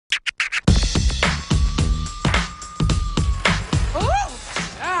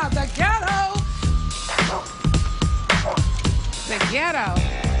ghetto.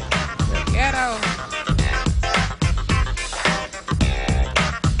 The ghetto.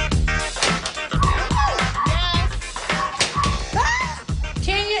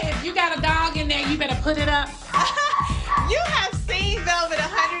 You got a dog in there, you better put it up. You have seen Velvet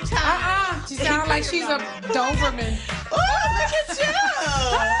 100 times. She sounds like she's a Doberman. Oh, look at you.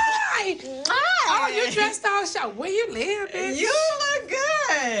 Hi. Hi. Oh, you dressed all show. Where you live, bitch? You look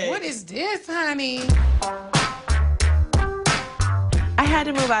good. What is this, honey? I had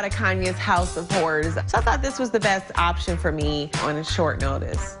to move out of Kanye's house of horrors, so I thought this was the best option for me on a short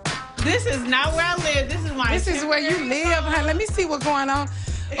notice. This is not where I live. This is my This is where you live, honey. Let me see what's going on.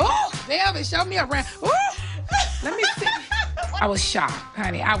 Oh, Velvet, show me around. Oh, let me see. I was shocked,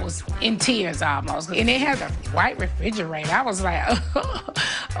 honey. I was in tears almost. And it has a white refrigerator. I was like,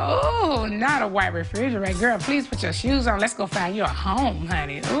 oh, not a white refrigerator. Girl, please put your shoes on. Let's go find you a home,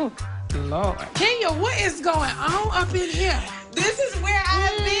 honey. Oh, Lord. Kenya, what is going on up in here? This is where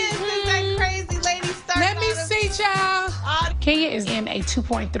I've been since that crazy lady started. Let me see, child. Kenya is in a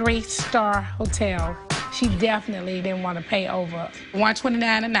 2.3-star hotel. She definitely didn't want to pay over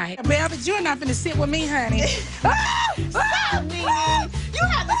 $129 a night. Velvet, you're not gonna sit with me, honey. Stop, Nene. You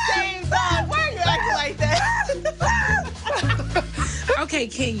have the same dog. Why are you acting like that? Okay,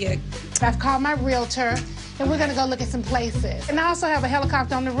 Kenya, I've called my realtor, and we're gonna go look at some places. And I also have a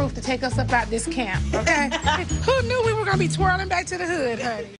helicopter on the roof to take us up out this camp, okay? Who knew we were gonna be twirling back to the hood, honey?